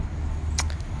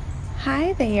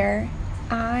Hi there.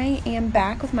 I am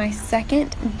back with my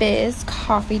second Biz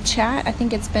Coffee Chat. I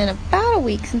think it's been about a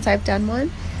week since I've done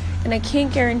one, and I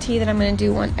can't guarantee that I'm going to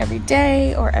do one every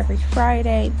day or every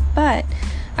Friday, but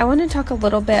I want to talk a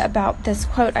little bit about this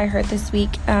quote I heard this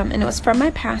week, and it was from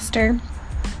my pastor,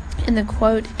 and the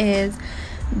quote is,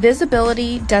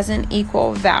 "Visibility doesn't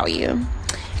equal value."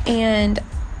 And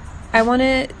I want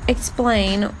to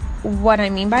explain what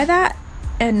I mean by that.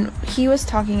 And he was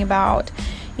talking about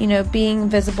being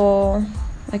visible,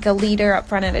 like a leader up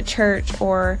front at a church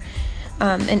or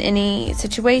in any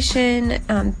situation.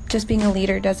 Just being a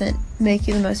leader doesn't make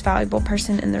you the most valuable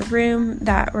person in the room,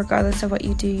 that regardless of what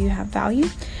you do, you have value.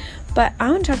 But I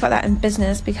want to talk about that in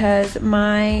business because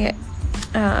someone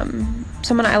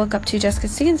I look up to, Jessica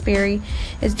Stansberry,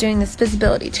 is doing this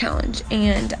visibility challenge,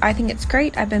 and I think it's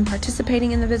great. I've been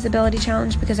participating in the visibility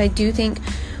challenge because I do think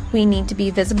we need to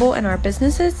be visible in our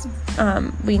businesses.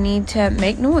 We need to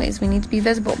make noise. We need to be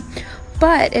visible.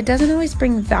 But it doesn't always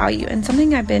bring value. And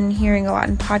something I've been hearing a lot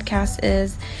in podcasts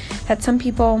is that some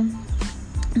people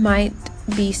might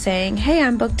be saying, "Hey,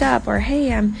 I'm booked up," or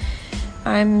 "Hey,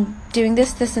 I'm doing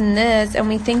this, and this," and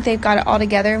we think they've got it all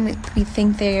together, and we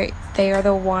think they are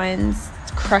the ones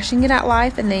crushing it at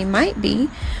life, and they might be,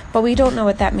 but we don't know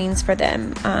what that means for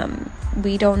them.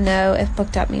 We don't know if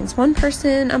booked up means one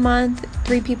person a month,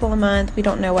 3 people a month. We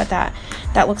don't know what that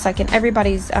looks like, and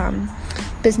everybody's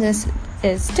business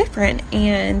is different.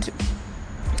 And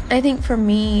I think for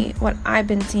me, what I've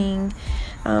been seeing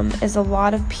is a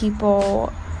lot of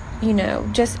people,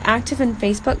 just active in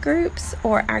Facebook groups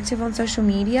or active on social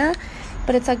media.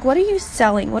 But it's like, what are you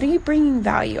selling? What are you bringing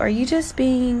value? Are you just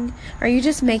making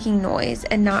noise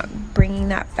and not bringing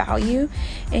that value?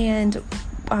 And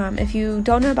if you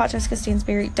don't know about Jessica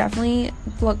Stansberry, definitely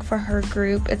look for her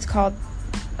group. It's called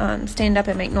Stand Up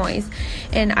and Make Noise.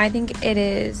 And I think it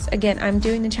is, again, I'm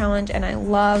doing the challenge and I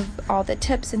love all the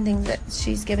tips and things that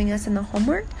she's giving us in the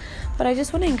homework. But I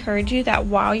just want to encourage you that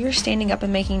while you're standing up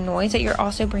and making noise, that you're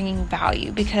also bringing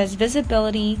value, because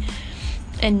visibility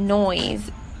and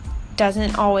noise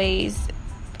doesn't always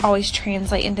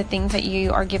translate into things that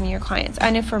you are giving your clients.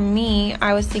 I know for me,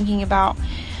 I was thinking about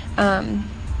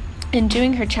in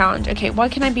doing her challenge, okay,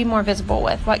 what can I be more visible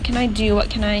with? What can I do?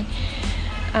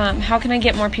 How can I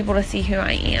get more people to see who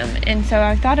I am? And so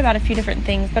I thought about a few different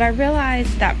things, but I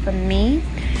realized that for me,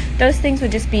 those things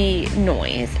would just be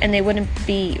noise and they wouldn't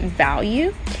be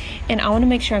value. And I want to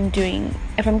make sure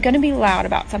if I'm going to be loud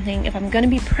about something, if I'm going to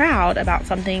be proud about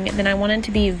something, then I want it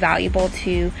to be valuable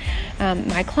to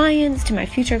my clients, to my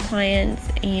future clients,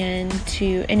 and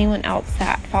to anyone else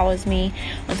that follows me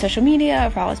on social media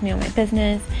or follows me on my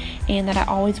business, and that I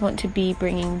always want to be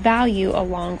bringing value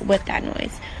along with that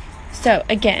noise. So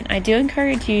again, I do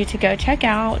encourage you to go check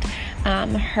out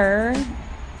her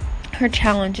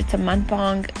challenge. It's a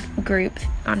month-long group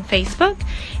on Facebook,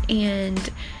 and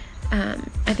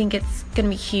I think it's going to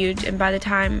be huge. And by the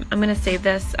time I'm going to save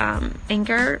this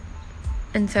Anchor,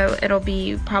 and so it'll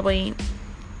be hopefully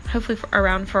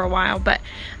around for a while. But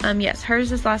yes,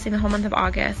 hers is lasting the whole month of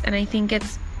August, and I think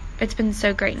it's been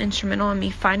so great and instrumental in me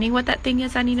finding what that thing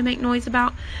is I need to make noise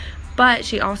about. But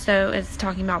she also is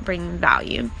talking about bringing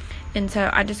value. And so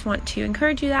I just want to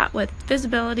encourage you that with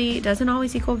visibility, it doesn't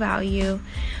always equal value.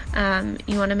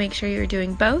 You want to make sure you're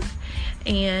doing both,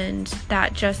 and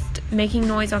that just making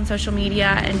noise on social media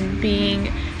and being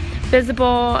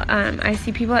visible. I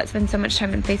see people that spend so much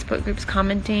time in Facebook groups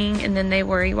commenting, and then they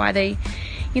worry why they,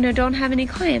 don't have any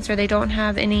clients or they don't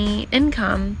have any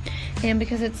income. And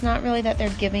because it's not really that they're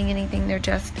giving anything, they're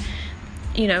just,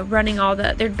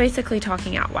 they're basically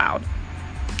talking out loud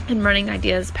and running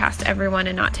ideas past everyone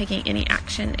and not taking any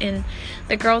action. And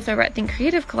the girls over at Think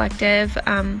Creative Collective,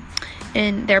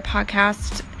 in their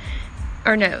podcast,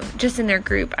 or no, just in their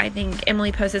group, I think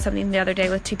Emily posted something the other day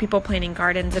with 2 people planting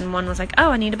gardens, and one was like,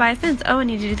 "Oh, I need to buy a fence. Oh, I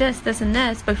need to do this, and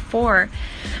this before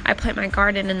I plant my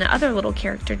garden." And the other little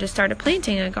character just started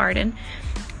planting a garden.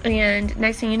 And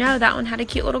next thing you know, that one had a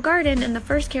cute little garden, and the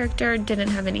first character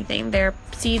didn't have anything. Their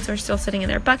seeds were still sitting in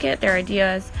their bucket. Their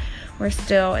ideas were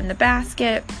still in the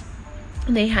basket.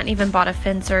 They hadn't even bought a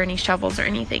fence or any shovels or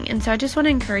anything. And so I just want to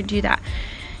encourage you that,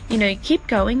 keep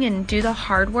going and do the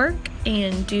hard work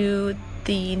and do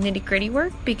the nitty-gritty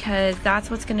work, because that's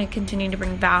what's going to continue to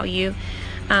bring value.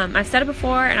 I've said it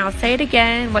before, and I'll say it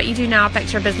again. What you do now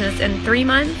affects your business in 3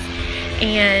 months.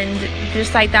 And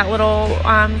just like that little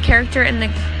character in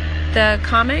the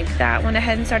comic that went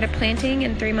ahead and started planting,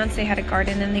 in 3 months they had a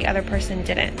garden and the other person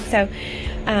didn't. So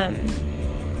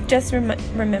just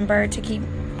remember to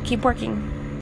keep working.